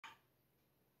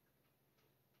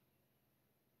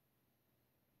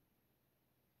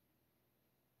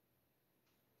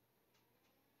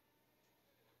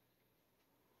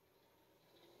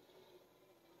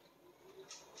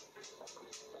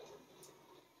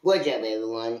What's up,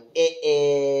 everyone? It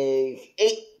is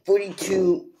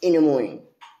 8:42 in the morning.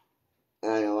 I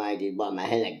don't know why I just bobbed my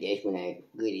head like this when I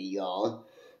greeted y'all,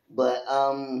 but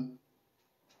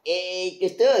it's the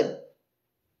third.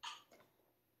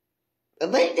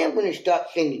 Eventually, I'm gonna start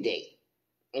saying the date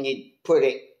and just put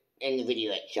it in the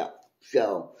video itself.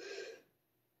 So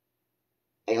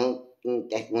I don't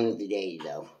think that's one of the days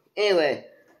though. Anyway,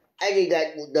 I just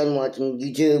got done watching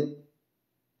YouTube,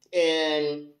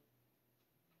 and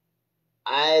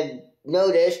I've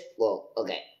noticed. Well,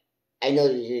 okay, I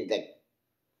noticed it like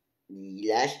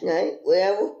last night,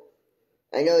 whatever.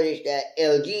 I noticed that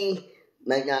LG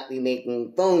might not be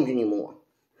making phones anymore.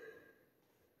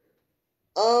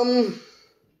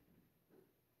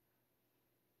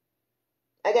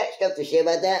 I got stuff to say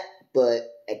about that, but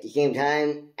at the same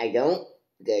time, I don't,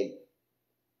 because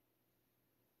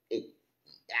it,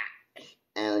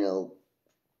 I don't know.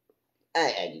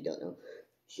 I actually don't know.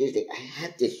 Seriously, I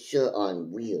have this shirt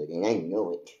on weird, and I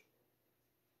know it.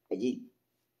 I just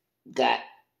got,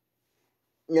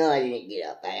 no, I didn't get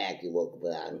up. I actually woke up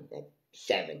around like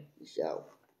 7, so.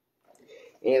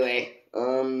 Anyway,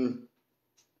 I'm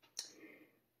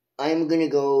gonna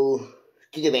go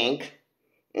to the bank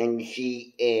and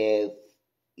see if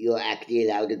you're actually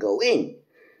allowed to go in.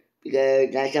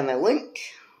 Because last time I went,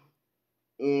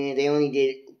 they only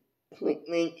did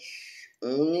appointments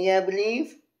only, I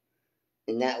believe.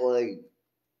 And that was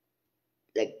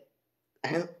like,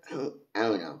 I don't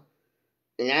know.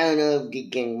 And I don't know if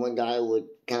getting $1 would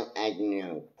count as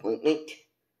an appointment.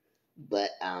 But,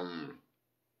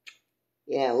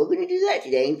 yeah, we're gonna do that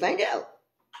today and find out.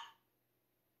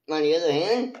 On the other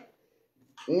hand,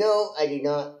 no, I did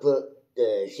not put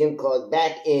the SIM card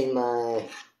back in my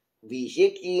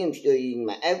V60. I'm still using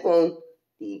my iPhone,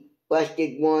 the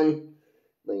busted one.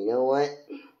 But you know what?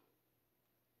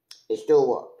 It still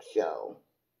works, so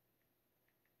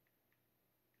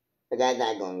I got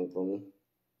that going for me.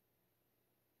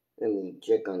 Let me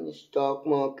check on the stock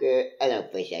market. I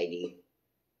love Face ID.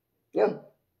 Yeah,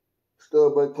 still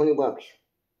about $20.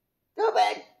 Not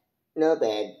bad. Not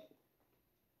bad.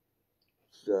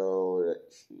 So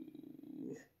let's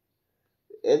see.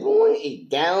 Everyone is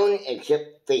down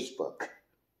except Facebook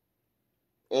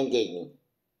and Disney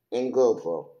and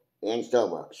GoPro and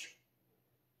Starbucks.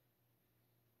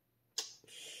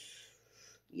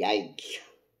 Yikes.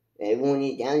 Everyone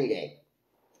is down today.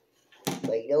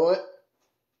 But you know what?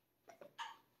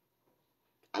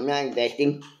 I'm not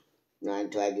investing. Not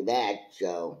until I get back,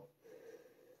 so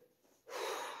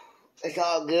it's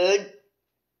all good.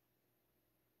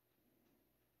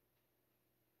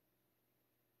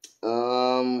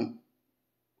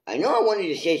 I know I wanted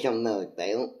to say something else, but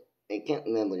I can't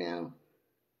remember now.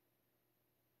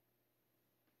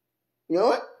 You know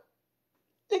what?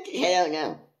 Let's just head out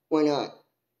now. Why not?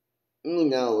 You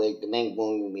know, the bank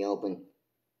won't be open.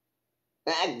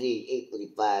 Actually,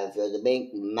 it's 8:45, so the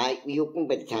bank might be open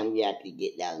by the time we actually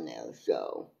get down there,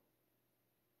 so.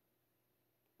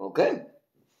 Okay.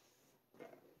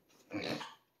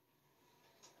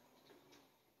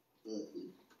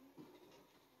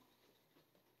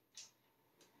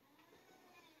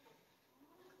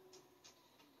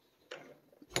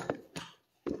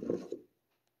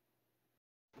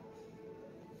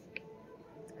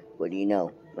 What do you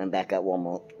know? I'm back at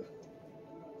Walmart.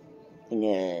 In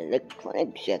the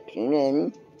electronic section,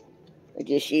 and I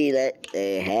just see that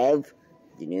they have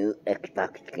the new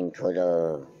Xbox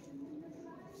controller.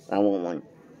 I want one.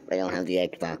 I don't have the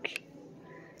Xbox.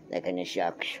 That kind of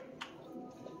sucks.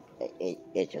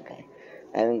 It's okay.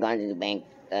 I haven't gone to the bank.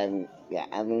 I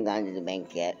haven't gone to the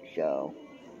bank yet, so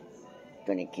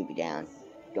gonna keep it down.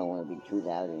 Don't want to be too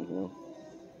loud in here.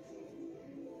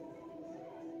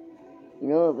 You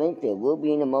know, eventually we'll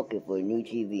be in the market for a new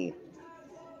TV.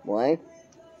 Why?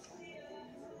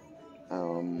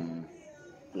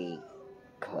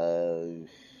 Because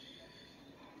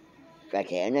I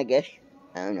can, I guess.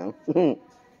 I don't know.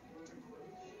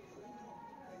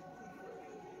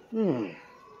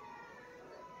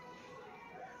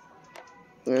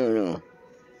 I don't know.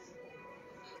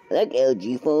 I like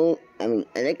LG phone. I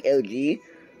like LG,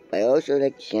 but I also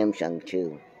like Samsung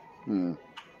too.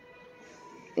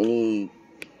 Any,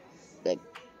 like,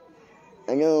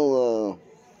 I know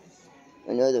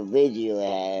the video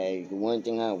has one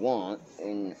thing I want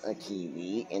in a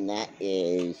TV, and that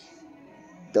is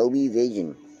Dolby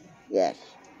Vision. Yes.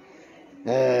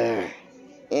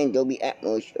 And Dolby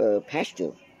Atmos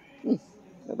Pastel.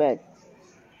 Not bad.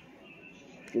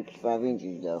 65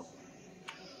 inches though.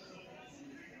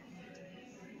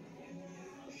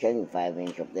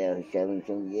 75-inch up there,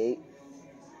 778.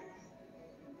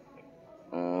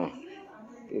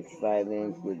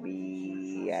 55-inch would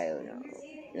be, I don't know,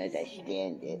 unless I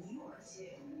scanned it.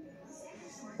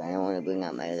 But I don't want to bring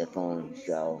out my other phone,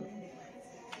 so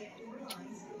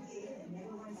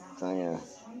trying to.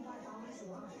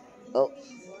 Oh,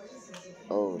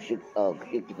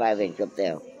 65-inch up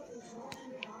there.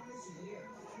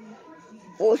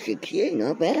 468,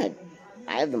 not bad.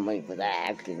 I have the money for that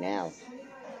actually now.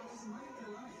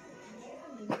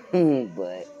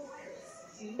 But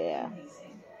yeah,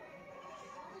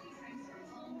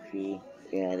 see,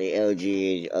 yeah, the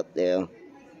LG is up there.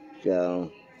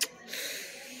 So,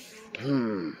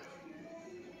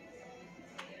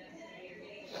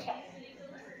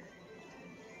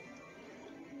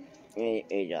 it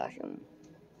is awesome.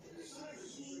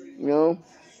 You know,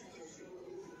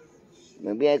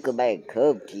 maybe I could buy a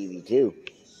curved TV too.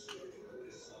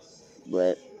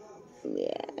 But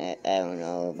yeah, I don't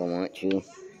know if I want to.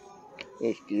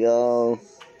 HBO.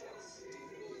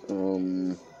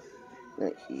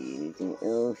 Let's see, anything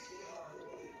else?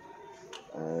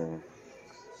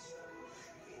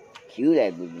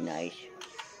 QLED would be nice,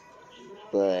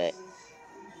 but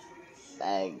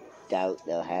I doubt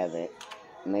they'll have it.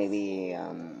 Maybe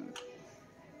at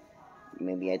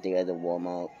the other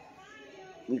Walmart.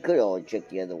 We could all check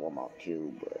the other Walmart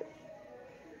too, but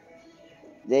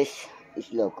this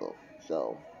is local,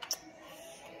 so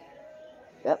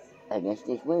yep, I guess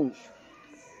this wins.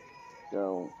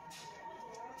 So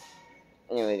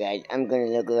anyway, guys, I'm gonna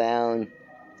look around,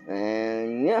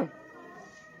 and yeah,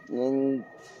 and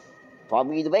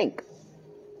probably the bank.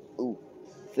 Ooh,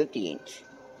 50-inch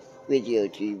video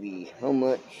TV. How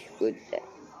much would that?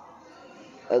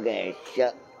 Okay,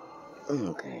 so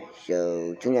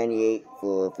 $298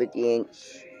 for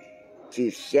 50-inch,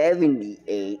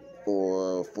 $278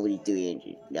 for 43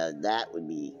 inches. Now that would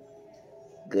be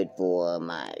good for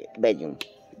my bedroom.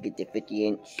 Get the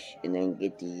 50-inch and then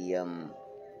get the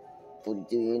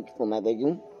 43-inch for my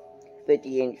bedroom.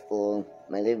 50-inch for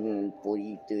my living room,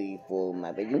 43 for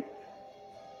my bedroom.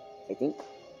 I think.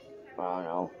 I don't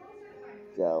know.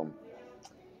 So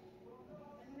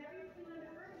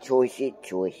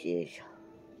choices.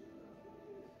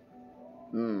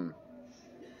 I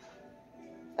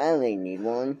don't really need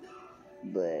one,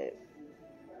 but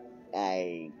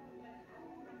like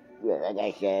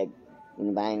I said,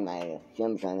 when buying my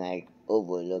Samsung, I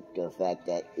overlooked the fact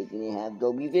that it didn't have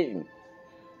Dolby Vision,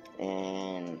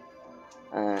 and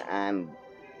I'm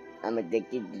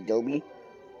addicted to Dolby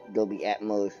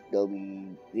Atmos,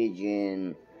 Dolby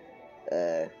Vision,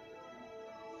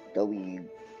 Dolby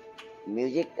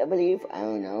Music, I believe. I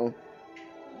don't know.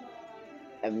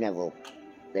 I've never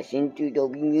listened to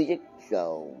Dolby Music,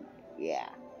 so yeah.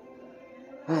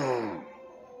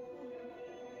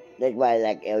 That's why I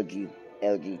like LG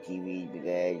TVs,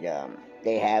 because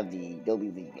they have the Dolby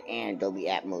Vision and Dolby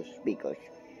Atmos speakers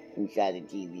inside the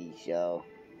TV, so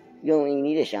you don't really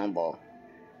need a soundbar.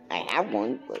 I have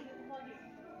one, but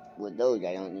with those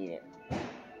I don't need it.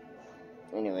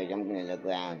 Anyways, I'm gonna look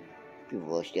around.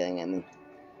 People are staring at me.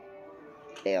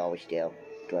 They always stare,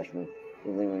 trust me,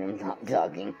 even when I'm not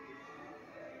talking.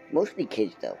 Mostly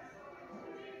kids though.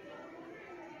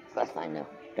 That's fine though.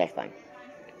 That's fine.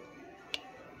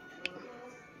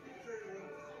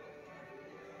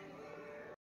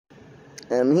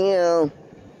 I'm here.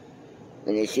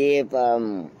 Gonna see if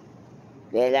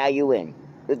they allow you in.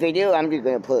 If they do, I'm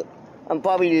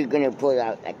probably just gonna put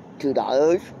out like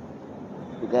 $2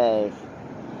 because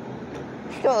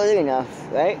it's still early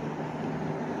enough, right?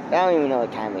 I don't even know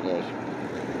what time it is.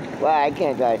 Well, I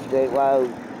can't drive straight while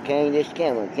carrying this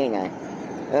camera, can I?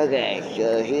 Okay,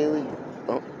 so here we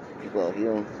go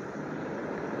here.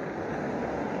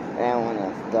 I don't want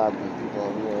to stop these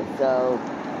people here, so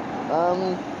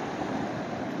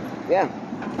yeah,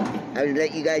 I'll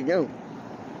let you guys know.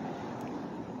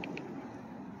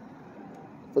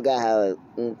 Forgot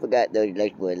those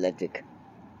lights were electric.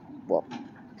 Well,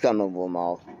 some of them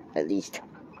all, at least.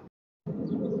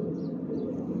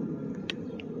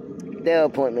 They're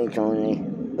appointments only,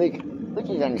 which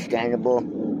is understandable.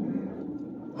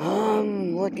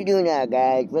 What to do now,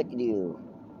 guys? What to do?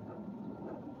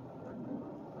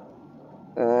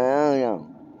 I don't know.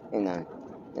 Hang on.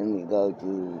 Let me go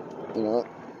to,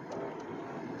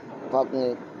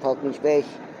 parking space.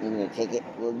 I'm gonna take it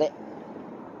a little bit.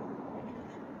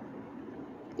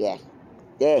 Yes,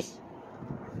 this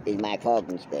is my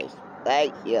parking space.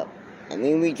 Right here. I'm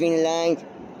in between the lines.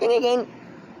 And again,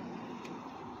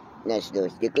 that's the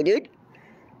sticker, dude.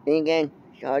 Then again,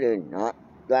 it's harder to not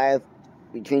drive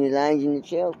between the lines in the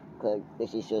chill, because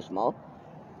this is so small.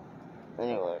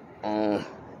 Anyway,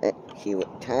 let's see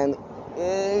what time it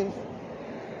is.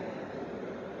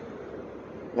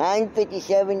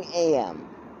 9:57 a.m.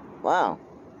 Wow.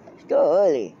 Still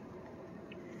early.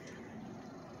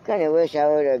 Kinda wish I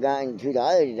would have gotten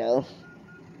 $2 though.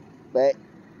 But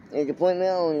it's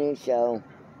appointment only, so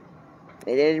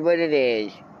it is what it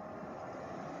is.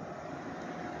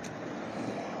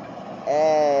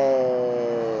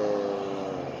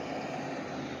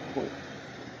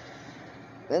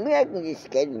 Maybe I can just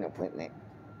schedule an appointment.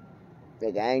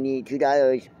 Like, I need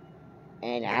 $2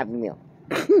 and a half a meal.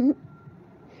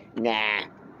 Nah.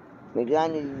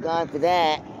 McDonald's is gone for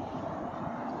that.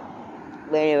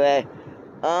 But anyway,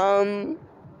 I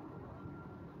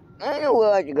don't know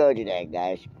where I should go today,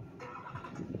 guys.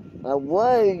 I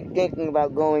was thinking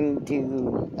about going to,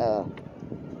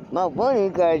 Mount Vernon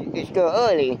because it's still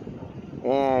early.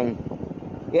 And,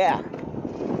 yeah.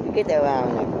 We get there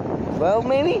around, like, 12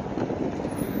 maybe?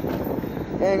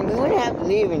 And we wouldn't have to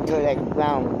leave until, like,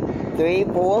 around 3,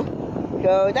 4.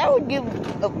 So that would give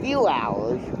a few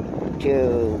hours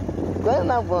to go to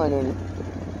Mount Vernon,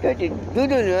 just to do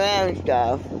the around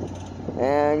stuff,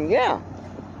 and yeah.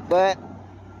 But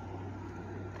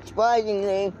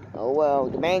surprisingly, oh well,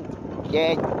 the bank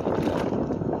said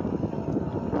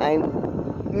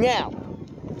now,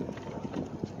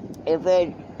 if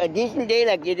it's a decent day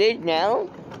like it is now,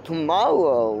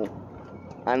 tomorrow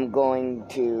I'm going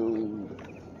to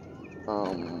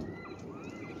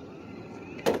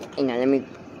hang on, let me.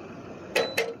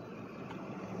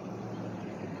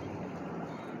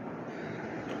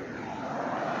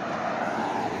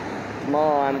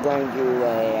 Tomorrow I'm going to,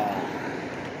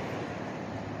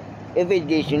 if it's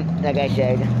decent, like I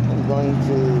said, I'm going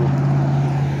to,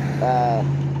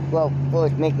 well,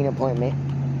 first make an appointment,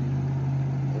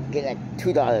 get like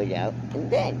 $2 out,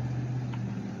 and then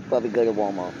probably go to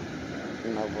Walmart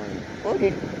in Mount Vernon. Or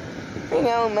just hang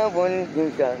out in Mount Vernon,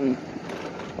 do something.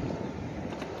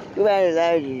 Too bad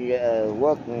Elijah's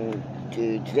working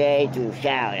today to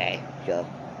Saturday, so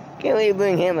can't really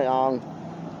bring him along.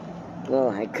 Well,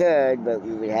 I could, but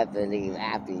we would have to leave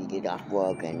after you get off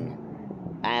work, and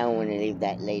I don't want to leave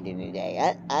that late in the day.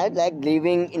 I like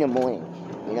leaving in the morning,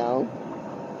 you know?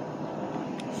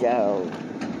 So,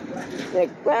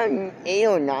 like, around 8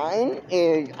 or 9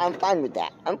 I'm fine with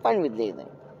that. I'm fine with leaving.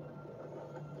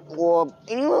 Or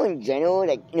anywhere in general,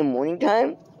 like, in the morning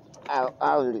time,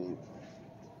 I'll leave.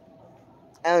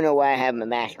 I don't know why I have my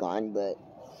mask on, but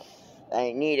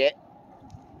I need it.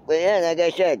 But yeah, like I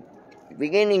said,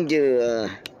 beginning to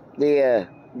be a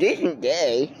decent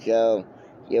day, so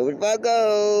here we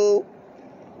go.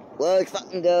 Let's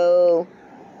fucking go.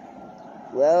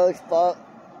 Let's fuck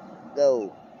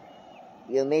go.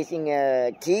 You're missing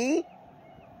a T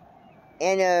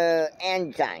and a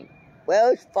and sign.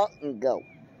 Let's fucking go.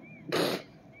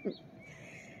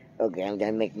 Okay, I'm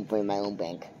done making fun of my own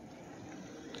bank.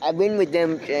 I've been with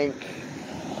them since,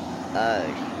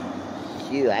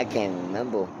 shoot, I can't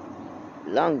remember.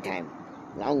 Long time.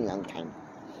 Long time.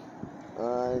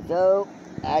 So,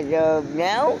 as of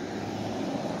now,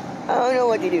 I don't know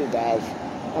what to do, guys.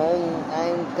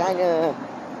 I'm kinda,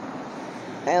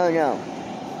 I don't know.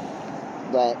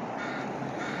 But,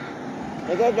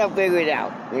 I guess I'll figure it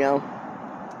out, you know?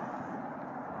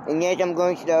 And yes, I'm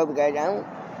going slow because I don't,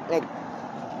 like,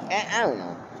 I don't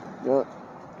know. Go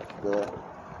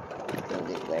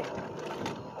this way.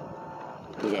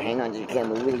 Need to hang on to the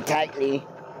camera really tightly.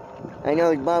 I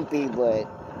know it's bumpy, but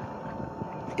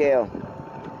still.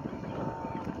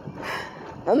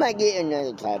 I might get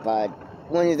another tripod.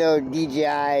 One of those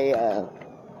DJI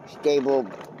stable.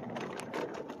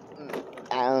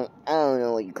 I don't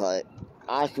know what you call it.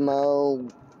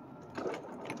 Osmo.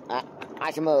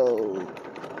 Osmo.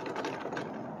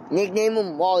 Nickname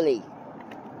him Wally.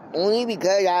 Only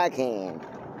because I can.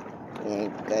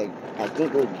 And because I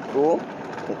think it would be cool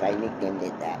if I nicknamed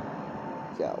it that.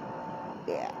 So,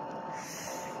 yeah.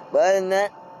 But other than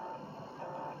that,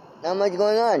 not much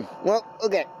going on. Well,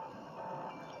 okay.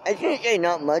 I shouldn't say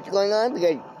not much going on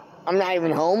because I'm not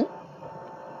even home.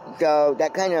 So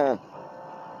that kind of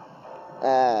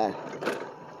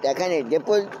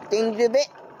differs things a bit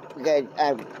because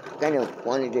I kind of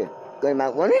wanted to go to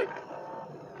Mount Vernon.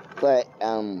 But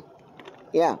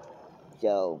yeah.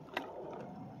 So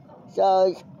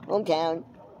it's hometown.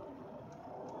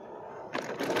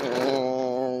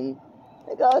 And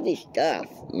like all this stuff,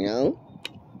 you know?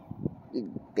 The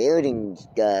building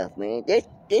stuff, man. This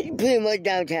is pretty much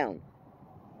downtown.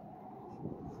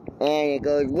 And it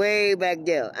goes way back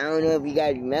there. I don't know if you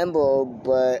guys remember,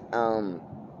 but,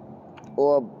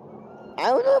 or, I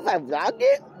don't know if I vlogged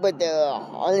it, but the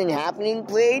Harlan Happening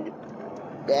parade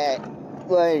that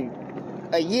was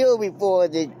a year before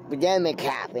the pandemic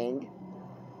happened,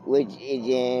 which is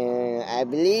in, I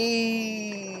believe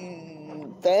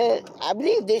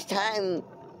this time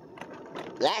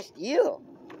last year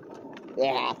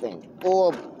it happened,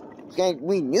 or since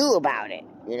we knew about it,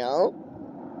 you know?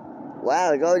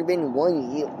 Wow, it's already been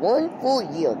 1 year, 1 full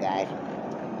year, guys.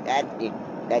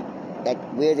 That's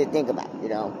weird to think about, you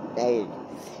know? That is.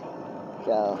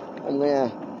 So, I'm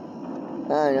gonna, I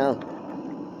don't know,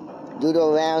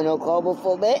 doodle around no cobble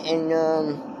for a bit, and,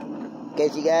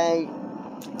 catch you guys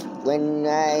when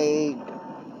I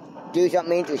do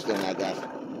something interesting, I guess.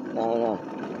 I don't know.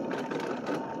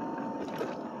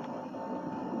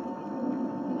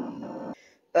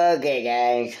 Okay,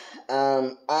 guys.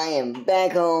 I am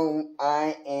back home.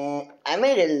 I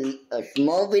made a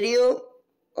small video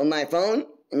on my phone,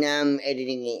 and I'm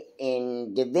editing it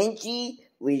in DaVinci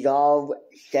Resolve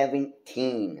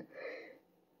 17.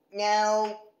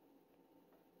 Now,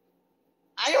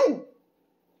 I don't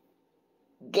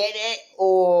get it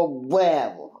or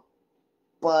whatever,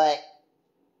 but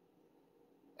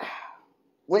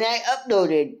when I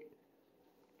uploaded,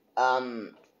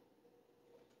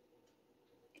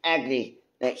 actually,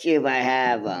 let's see if I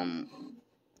have, a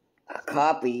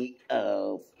copy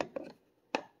of,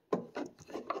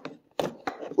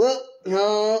 well,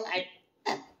 no, I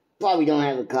probably don't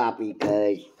have a copy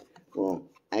because, well,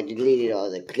 I deleted all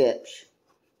the clips.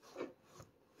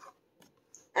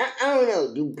 I don't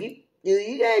know, do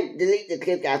you guys delete the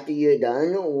clips after you're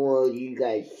done, or do you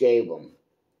guys save them?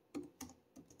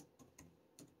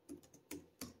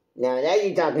 Now that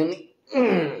you're talking to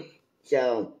me,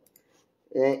 so,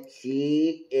 let's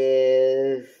see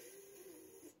if,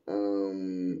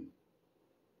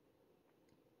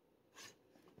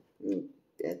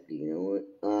 actually, you know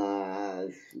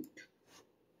what, shoot,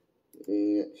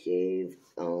 save,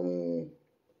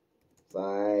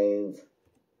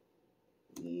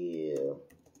 5-year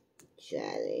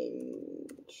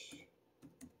challenge.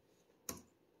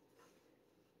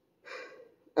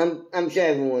 I'm sure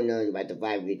everyone knows about the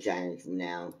 5-year challenge from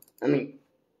now. I mean,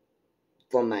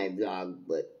 from my vlog,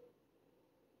 but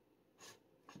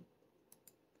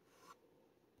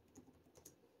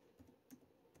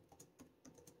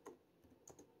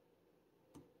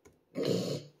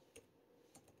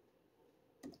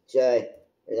sorry,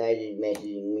 Elijah's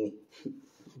messaging me.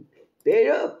 Pay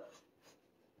it up.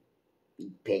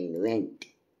 Paying rent.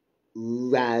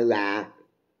 Rah rah.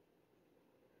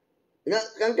 You know,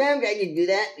 sometimes I just do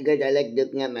that because I like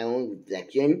looking at my own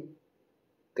reflection.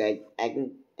 Because I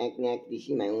can actually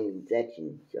see my own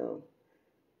reflection. So,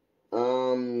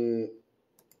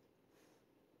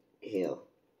 here.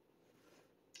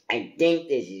 I think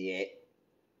this is it.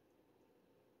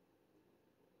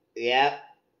 Yep,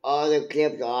 all the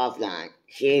clips are offline.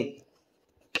 See?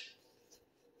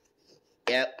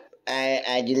 Yep,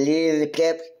 I deleted the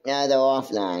clips, now they're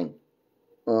offline.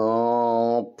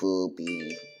 Oh,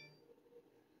 poopy.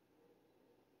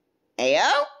 Hey, yo?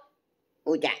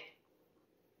 Who's that?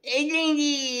 Hey,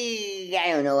 Lindy!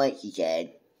 I don't know what she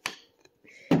said.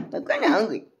 I'm kinda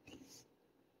hungry.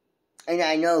 And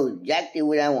I know exactly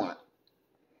what I want.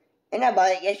 And I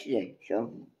bought it yesterday,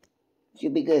 so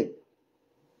should be good.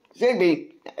 Should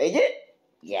be. Is it?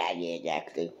 Yeah, it is,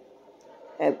 actually.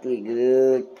 That's pretty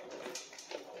good.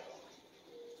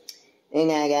 And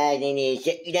now, guys, I need to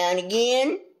sit you down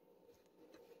again.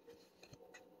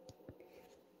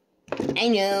 I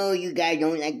know you guys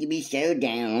don't like to be settled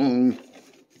down.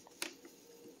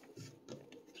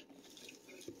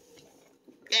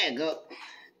 There you go.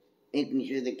 Making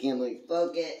sure the camera's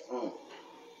focused. Oh.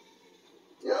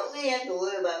 You don't really have to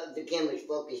worry about if the camera's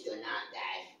focused or not,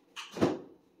 guys.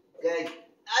 Because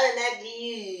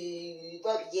automatically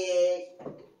focuses.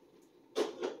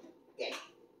 Okay.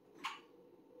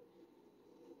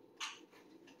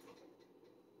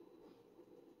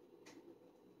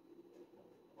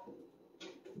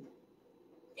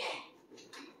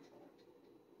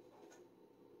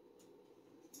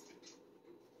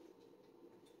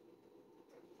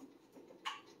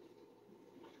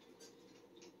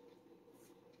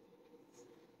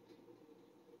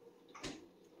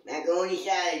 Macaroni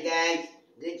salad, guys.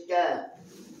 Good stuff.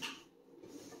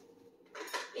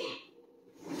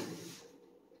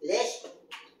 This,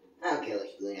 I don't care what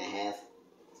spoon I have.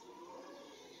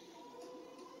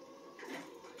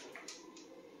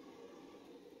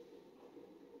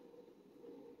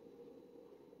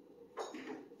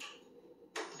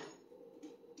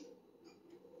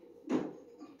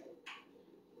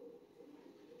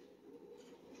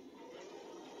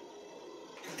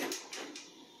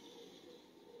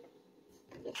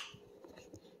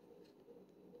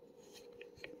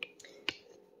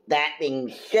 That being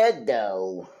said,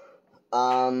 though,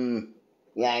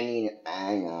 yeah, I need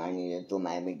to do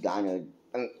my McDonald's,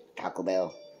 Taco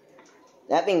Bell.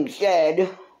 That being said,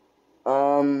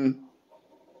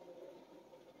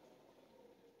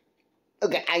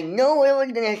 Okay, I know what I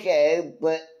was gonna say,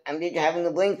 but I'm just having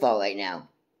a brain fart right now.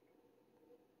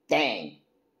 Dang.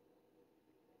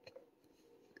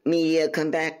 Media,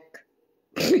 come back.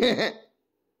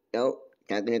 No,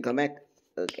 not gonna come back?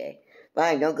 Okay.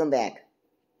 Fine, don't come back.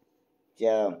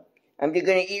 So, I'm just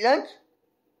gonna eat lunch.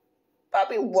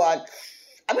 Probably watch.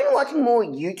 I've been watching more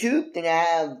YouTube than I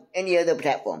have any other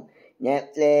platform.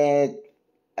 Netflix,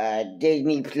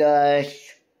 Disney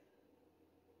Plus.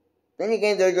 Then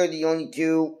again, those are the only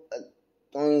two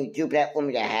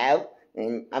platforms I have,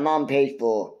 and my mom pays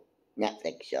for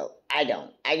Netflix, so I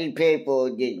don't. I just pay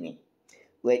for Disney,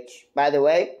 which, by the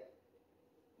way,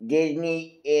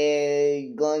 Disney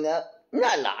is going up.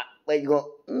 Not a lot, but it's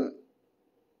going.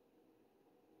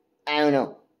 I don't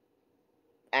know.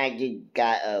 I just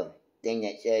got a thing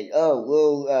that says, "Oh,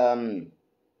 we'll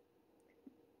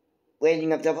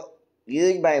raising up stuff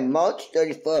used by March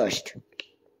 31st."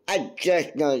 I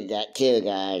just noticed that too,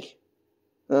 guys.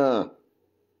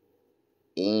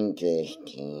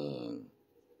 Interesting.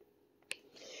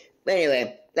 But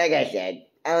anyway, like I said,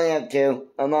 I only have two.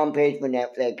 My mom pays for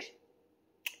Netflix.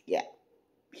 Yeah.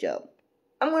 So,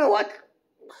 I'm gonna watch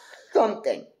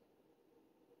something.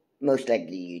 Most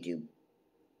likely YouTube.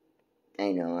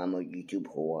 I know, I'm a YouTube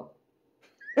whore.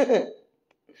 I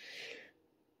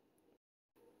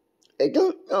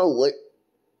don't know what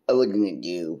I was gonna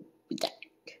do with that.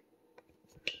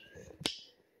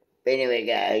 But anyway,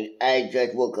 guys, I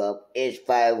just woke up. It's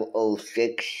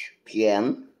 5:06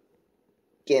 p.m.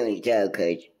 Can't really tell,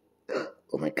 cause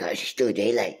oh my gosh, it's still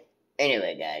daylight.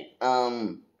 Anyway, guys,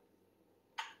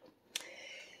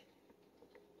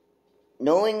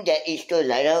 knowing that it's still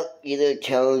light out either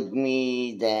tells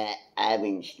me that I've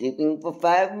been sleeping for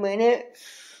 5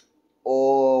 minutes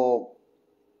or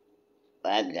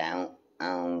blacked out.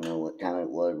 I don't know what time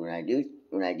it was when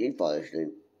I did fall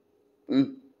asleep.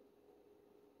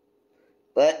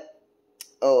 But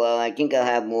oh well, I think I'll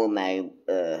have more of my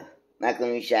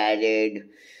macaroni salad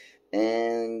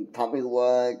and probably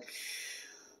watch.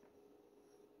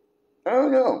 I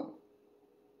don't know.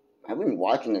 I've been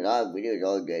watching a lot of videos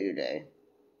all day today,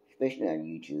 especially on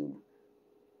YouTube.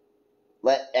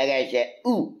 But like I said,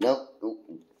 nope,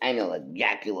 I know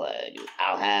exactly what I do.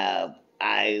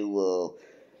 I will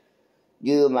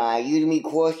do my Udemy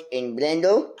course in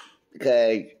Blender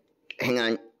because, hang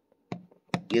on,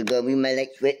 you're gonna be my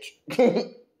light switch.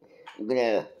 I'm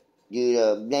gonna do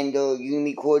the Blender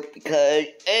Udemy course because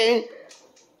A,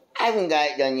 I haven't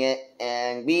got it done yet,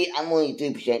 and B, I'm only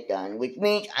 3% done, which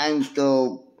means I'm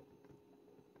still,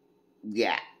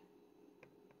 yeah.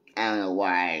 I don't know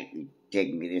why it's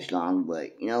taking me this long,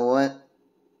 but you know what?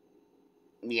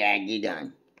 Yeah, I get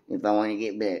done. If I want to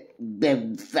get better,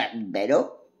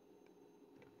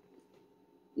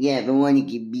 yeah, if I want to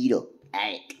get better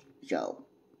at it. So,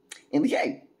 and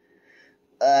besides,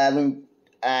 I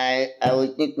was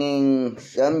thinking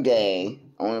someday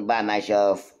I want to buy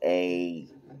myself a.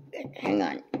 Hang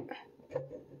on.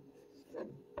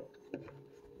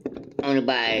 I want to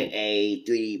buy a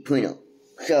 3D printer.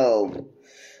 So,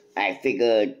 I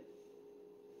figured,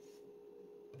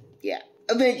 yeah,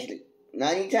 eventually.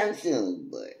 Not anytime soon,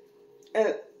 but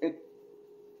I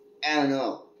don't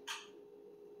know.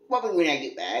 Probably when I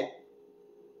get back.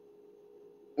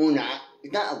 Or not.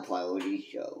 It's not a priority,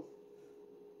 so.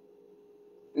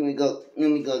 Let me go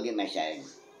get my salad.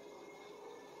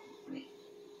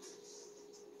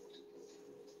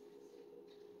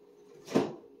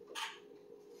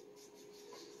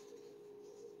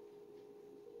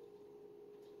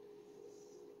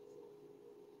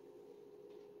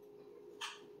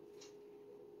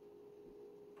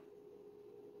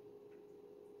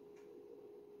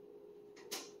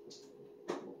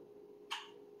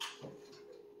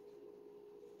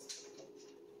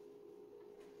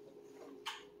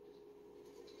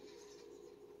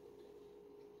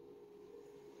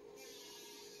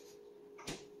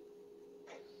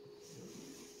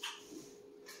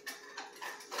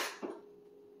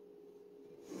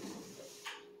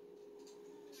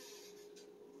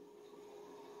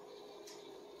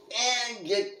 And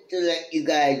just to let you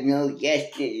guys know,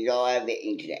 yes, this is all I've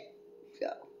written today. So,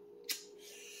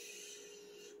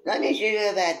 not necessarily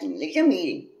a bad thing, like I'm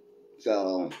eating.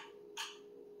 So,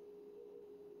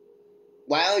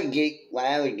 while I was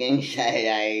getting started,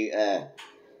 I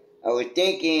was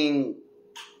thinking,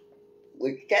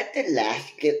 was that the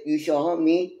last clip you saw of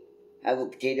me have a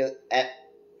potato?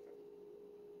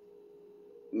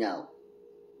 No,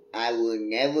 I will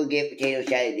never get potato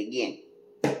salad again.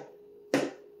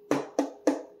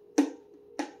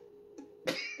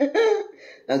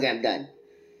 Okay, I'm done.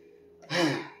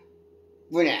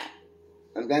 For now.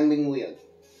 I'm done being weird.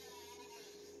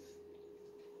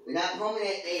 but not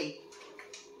permanently.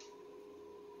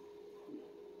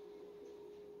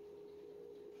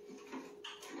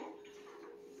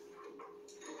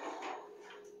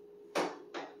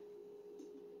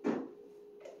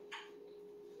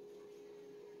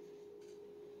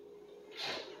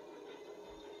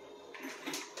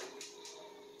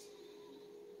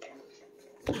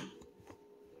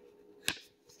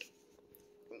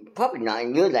 Probably not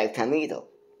in your lifetime either.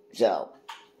 So,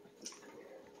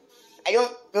 I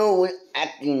don't know what,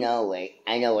 actually no, wait,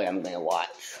 I know what I'm gonna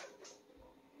watch.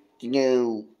 The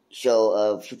new show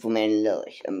of Superman and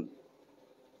Lois.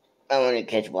 I want to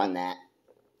catch up on that.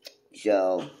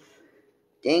 So,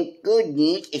 thank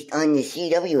goodness it's on the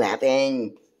CW app,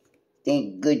 and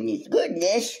thank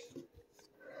goodness,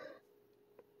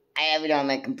 I have it on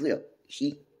my computer.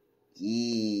 See?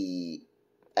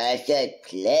 I said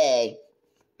play.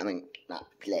 I mean, not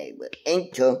play, but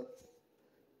enter.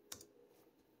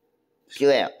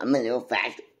 Sure, I'm a little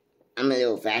faster.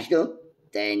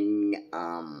 Than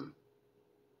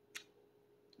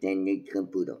the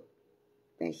computer.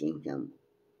 I think I'm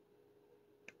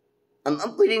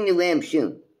upgrading the RAM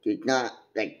soon. It's not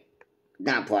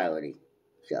not priority.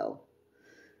 So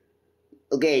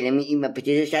okay, let me eat my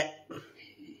potato salad.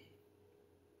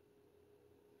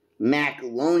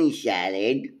 Macaroni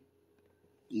salad.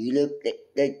 You look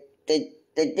does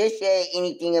this say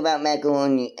anything about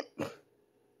macaroni?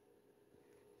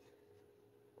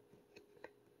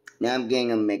 Now I'm getting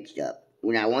them mixed up.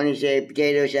 When I want to say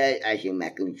potato salad, I say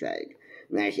macaroni salad.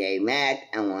 When I say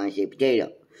mac, I want to say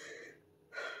potato.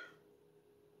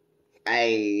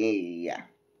 Yeah.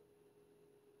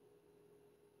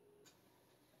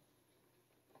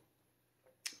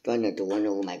 Trying not to run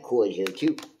over my cord here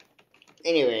too.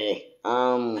 Anyway,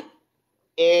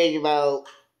 it's about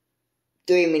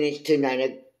 3 minutes to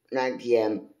 9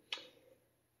 p.m.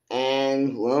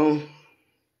 And, well,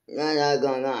 not a lot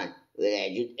going on.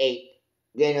 I just ate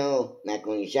dinner,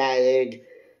 macaroni salad,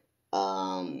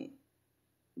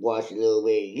 watched a little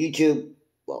bit of YouTube.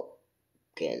 Well,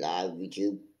 okay, a lot of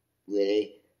YouTube,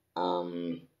 really.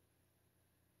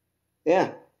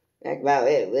 Yeah, that's about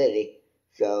it, really.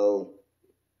 So,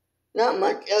 not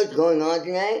much else going on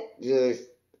tonight. Just,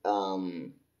 I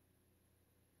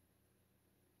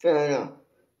don't know.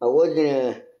 I was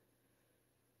gonna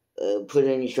put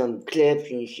in some clips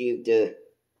and see if the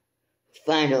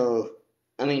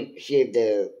see if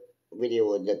the video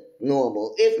will look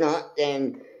normal. If not,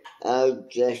 then I'll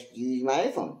just use my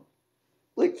iPhone.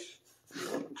 Which,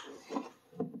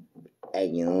 I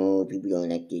know people don't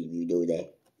like this view, do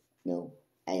they? No,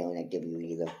 I don't like the view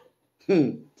either.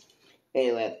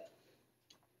 Anyway,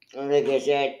 like I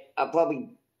said, I'll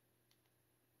probably...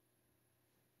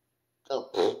 Oh,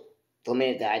 for a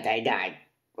minute I died.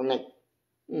 I'm like,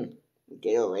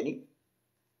 okay already?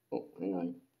 Oh, hang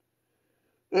on.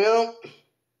 You know,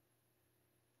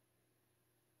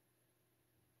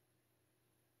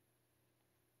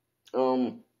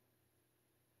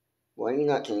 why are you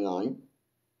not turning on?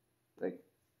 Like,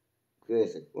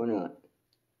 seriously, why not?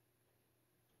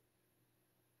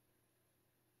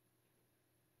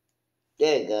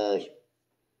 There it goes.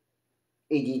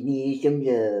 It just needs some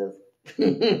love.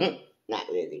 Not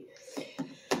really.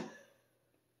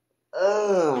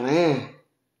 Oh man.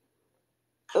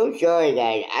 I'm sorry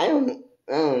guys. I don't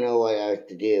know what else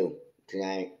to do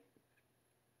tonight.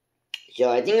 So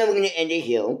I think I'm gonna end it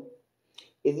here.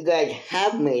 If you guys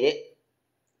have made it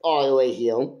all the way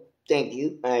here, thank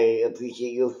you. I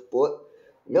appreciate your support.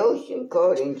 No SIM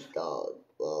card installed.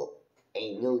 Well,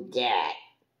 I know that.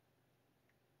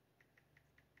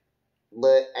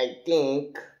 But I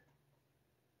think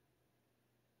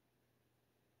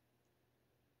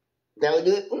that would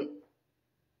do it for me.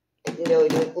 I think that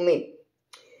would do it for me.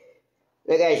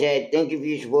 Like I said, thank you for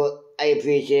your support. I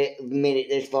appreciate it if you made it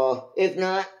this far. If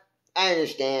not, I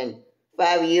understand.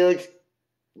 5 years,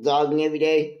 vlogging every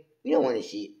day, you don't want to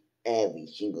see it every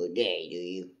single day, do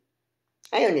you?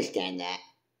 I understand that.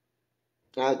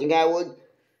 I don't think I would.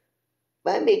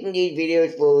 But I'm making these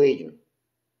videos for a reason.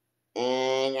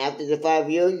 And after the 5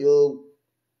 years, you'll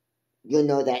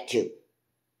know that too.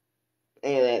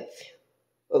 Anyway,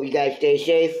 hope you guys stay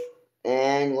safe.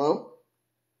 And, well,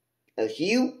 I'll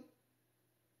see you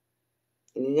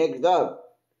in the next vlog.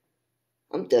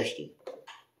 I'm thirsty.